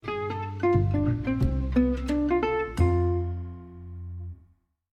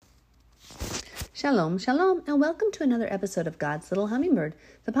Shalom, shalom, and welcome to another episode of God's Little Hummingbird,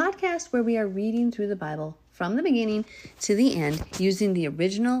 the podcast where we are reading through the Bible from the beginning to the end using the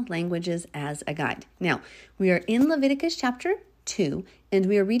original languages as a guide. Now, we are in Leviticus chapter 2, and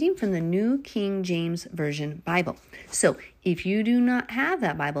we are reading from the New King James Version Bible. So, if you do not have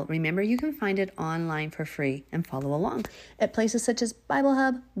that Bible, remember you can find it online for free and follow along at places such as Bible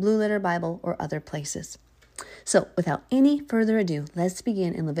Hub, Blue Letter Bible, or other places. So, without any further ado, let's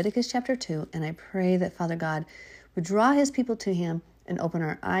begin in Leviticus chapter 2, and I pray that Father God would draw his people to him and open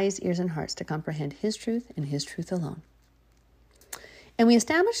our eyes, ears, and hearts to comprehend his truth and his truth alone. And we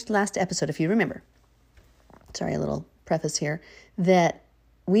established last episode, if you remember, a little preface here, that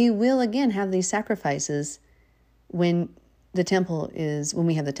we will again have these sacrifices when we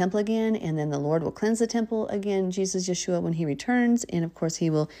have the temple again, and then the Lord will cleanse the temple again, Jesus, Yeshua, when he returns, and of course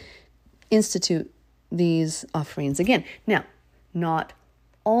he will institute these offerings again. Now, not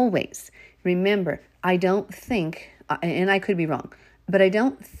always. Remember, I don't think, and I could be wrong, but I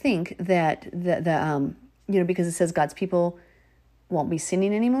don't think that because it says God's people won't be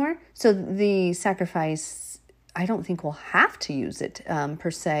sinning anymore. So the sacrifice, I don't think we'll have to use it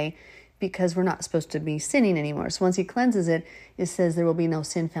per se, because we're not supposed to be sinning anymore. So once he cleanses it, it says there will be no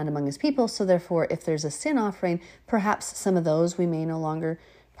sin found among his people. So therefore, if there's a sin offering, perhaps some of those we may no longer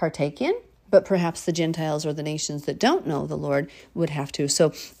partake in. But perhaps the Gentiles or the nations that don't know the Lord would have to.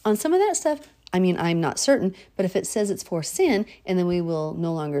 So on some of that stuff, I'm not certain. But if it says it's for sin, and then we will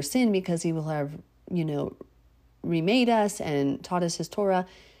no longer sin because he will have, remade us and taught us his Torah,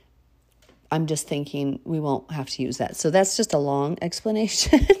 I'm just thinking we won't have to use that. So that's just a long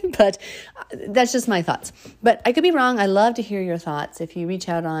explanation, but that's just my thoughts. But I could be wrong. I love to hear your thoughts. If you reach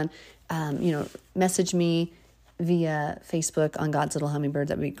out on, message me via Facebook on God's Little Hummingbird,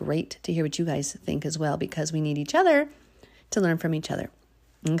 that would be great to hear what you guys think as well, because we need each other to learn from each other.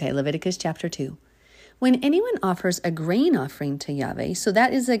 Okay, Leviticus chapter 2. When anyone offers a grain offering to Yahweh, so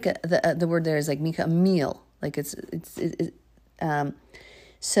that is like the word there is like a meal, like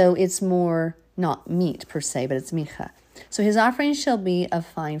so it's more not meat per se, but it's micha. So his offering shall be of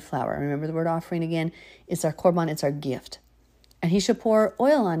fine flour. Remember the word offering again, it's our korban, it's our gift. And he shall pour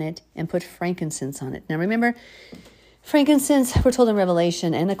oil on it and put frankincense on it. Now remember, frankincense, we're told in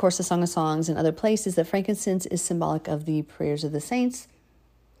Revelation, and of course the Song of Songs and other places, that frankincense is symbolic of the prayers of the saints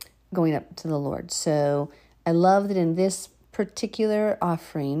going up to the Lord. So I love that in this particular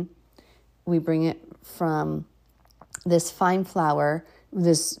offering, we bring it from this fine flour,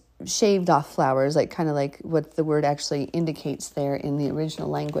 this shaved off flour, is kind of like what the word actually indicates there in the original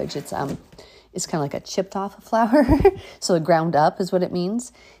language. It's kind of like a chipped off flour. So ground up is what it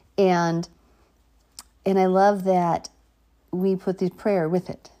means. And I love that we put the prayer with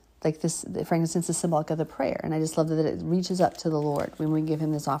it. Like this, the frankincense is symbolic of the prayer. And I just love that it reaches up to the Lord when we give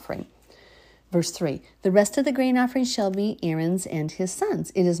him this offering. Verse 3, the rest of the grain offering shall be Aaron's and his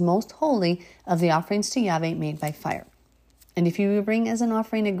sons. It is most holy of the offerings to Yahweh made by fire. And if you bring as an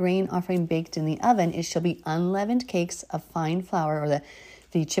offering a grain offering baked in the oven, it shall be unleavened cakes of fine flour, or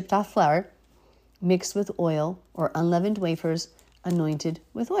the chipped off flour, mixed with oil, or unleavened wafers anointed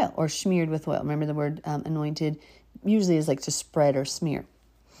with oil, or smeared with oil. Remember the word anointed usually is like to spread or smear.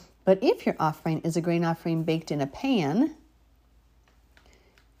 But if your offering is a grain offering baked in a pan,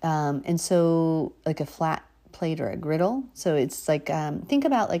 and so like a flat plate or a griddle, so it's like, think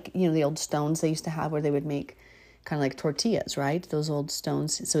about the old stones they used to have where they would make kind of like tortillas, right? Those old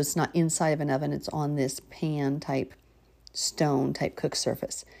stones. So it's not inside of an oven, it's on this pan type, stone type cook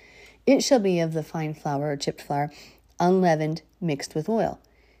surface. It shall be of the fine flour or chipped flour, unleavened, mixed with oil.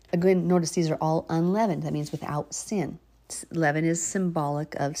 Again, notice these are all unleavened. That means without sin. Leaven is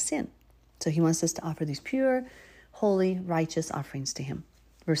symbolic of sin. So he wants us to offer these pure, holy, righteous offerings to him.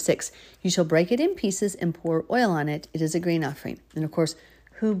 Verse 6, you shall break it in pieces and pour oil on it. It is a grain offering. And of course,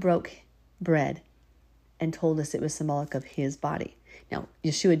 who broke bread and told us it was symbolic of his body? Now,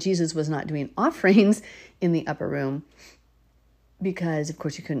 Yeshua, Jesus, was not doing offerings in the upper room, because, of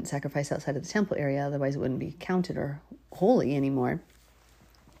course, you couldn't sacrifice outside of the temple area. Otherwise, it wouldn't be counted or holy anymore.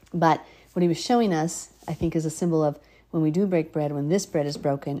 But what he was showing us, I think, is a symbol of when we do break bread, when this bread is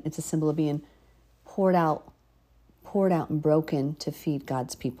broken, it's a symbol of being poured out and broken to feed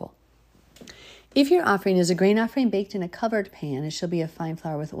God's people. If your offering is a grain offering baked in a covered pan, it shall be of fine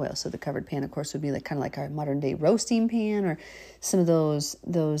flour with oil. So the covered pan, of course, would be kind of like our modern day roasting pan, or some of those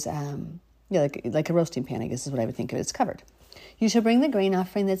like a roasting pan, I guess is what I would think of it. It's covered. You shall bring the grain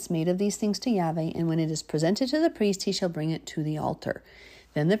offering that's made of these things to Yahweh, and when it is presented to the priest, he shall bring it to the altar.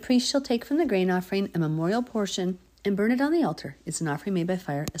 Then the priest shall take from the grain offering a memorial portion and burn it on the altar. It's an offering made by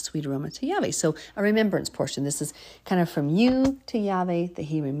fire, a sweet aroma to Yahweh. So a remembrance portion. This is kind of from you to Yahweh, that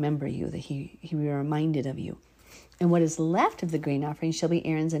he remember you, that he be reminded of you. And what is left of the grain offering shall be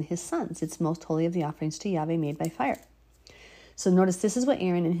Aaron's and his sons. It's most holy of the offerings to Yahweh made by fire. So notice this is what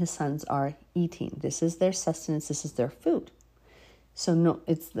Aaron and his sons are eating. This is their sustenance. This is their food. So no,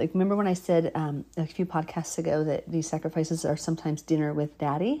 it's like, remember when I said a few podcasts ago that these sacrifices are sometimes dinner with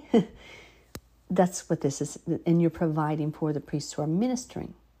daddy? That's what this is. And you're providing for the priests who are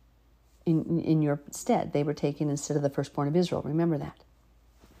ministering in your stead. They were taken instead of the firstborn of Israel. Remember that.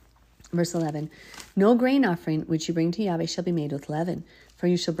 Verse 11, no grain offering which you bring to Yahweh shall be made with leaven, for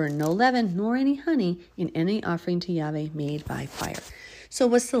you shall burn no leaven nor any honey in any offering to Yahweh made by fire. So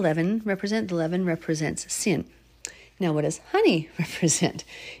what's the leaven represent? The leaven represents sin. Now what does honey represent?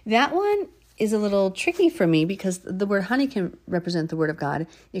 That one is a little tricky for me because the word honey can represent the word of God.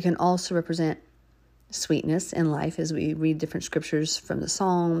 It can also represent sweetness and life as we read different scriptures from the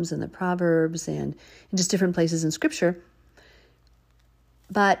Psalms and the Proverbs and just different places in scripture.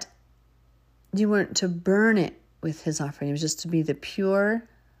 But you weren't to burn it with his offering. It was just to be the pure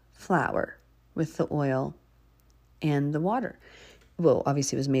flour with the oil and the water. Well,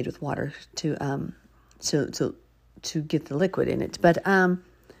 obviously it was made with water to get the liquid in it. But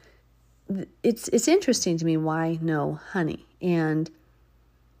it's interesting to me why no honey. And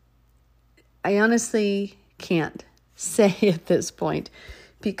I honestly can't say at this point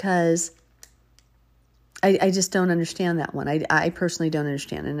because I just don't understand that one. I personally don't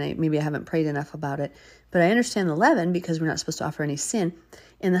understand, and maybe I haven't prayed enough about it. But I understand the leaven because we're not supposed to offer any sin.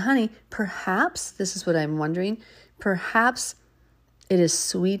 And the honey, perhaps, this is what I'm wondering, perhaps it is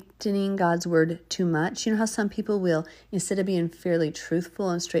sweetening God's word too much. You know how some people will, instead of being fairly truthful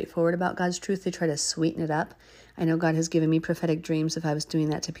and straightforward about God's truth, they try to sweeten it up. I know God has given me prophetic dreams. If I was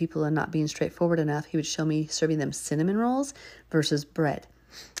doing that to people and not being straightforward enough, he would show me serving them cinnamon rolls versus bread.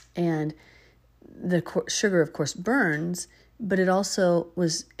 And the sugar, of course, burns, but it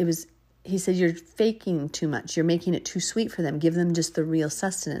was, he said, you're faking too much. You're making it too sweet for them. Give them just the real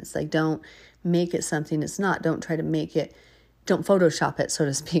sustenance. Like, don't make it something it's not. Don't try to make it, don't Photoshop it, so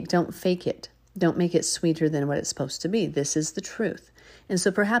to speak. Don't fake it. Don't make it sweeter than what it's supposed to be. This is the truth. And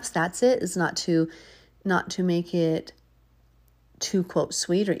so perhaps that's it, is not to make it too, quote,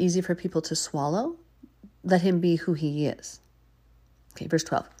 sweet or easy for people to swallow. Let him be who he is. Okay, verse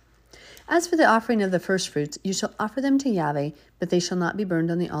 12. As for the offering of the first fruits, you shall offer them to Yahweh, but they shall not be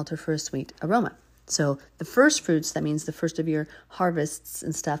burned on the altar for a sweet aroma. So the first fruits, that means the first of your harvests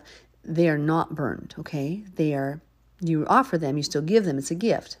and stuff, they are not burned, okay? You offer them, you still give them, it's a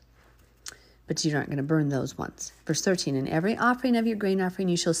gift. But you're not going to burn those ones. Verse 13, in every offering of your grain offering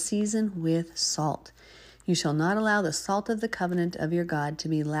you shall season with salt. You shall not allow the salt of the covenant of your God to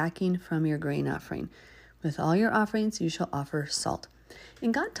be lacking from your grain offering. With all your offerings you shall offer salt.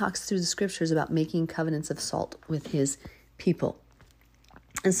 And God talks through the scriptures about making covenants of salt with his people.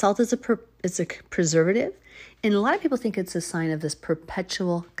 And salt is it's a preservative. And a lot of people think it's a sign of this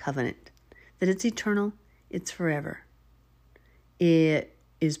perpetual covenant, that it's eternal, it's forever. It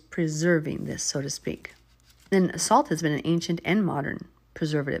is preserving this, so to speak. And salt has been an ancient and modern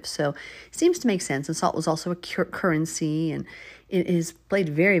preservative, so it seems to make sense. And salt was also a currency, and it has played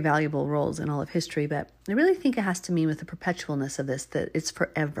very valuable roles in all of history, but I really think it has to mean with the perpetualness of this, that it's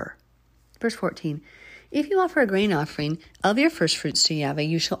forever. Verse 14, if you offer a grain offering of your first fruits to Yahweh,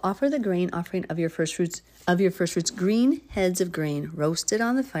 you shall offer the grain offering of your first fruits, green heads of grain roasted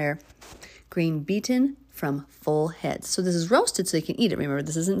on the fire, grain beaten from full heads. So this is roasted so you can eat it. Remember,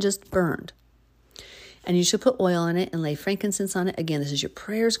 this isn't just burned. And you shall put oil on it and lay frankincense on it. Again, this is your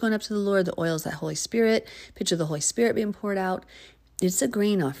prayers going up to the Lord. The oil is that Holy Spirit. Picture the Holy Spirit being poured out. It's a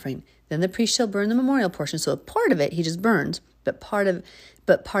grain offering. Then the priest shall burn the memorial portion. So a part of it he just burns, but part of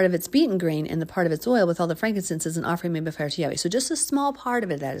its beaten grain and the part of its oil with all the frankincense is an offering made by fire to Yahweh. So just a small part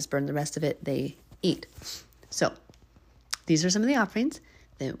of it that is burned. The rest of it they eat. So these are some of the offerings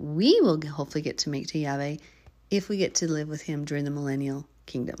that we will hopefully get to make to Yahweh if we get to live with him during the millennial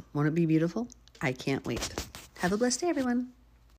kingdom. Won't it be beautiful? I can't wait. Have a blessed day, everyone.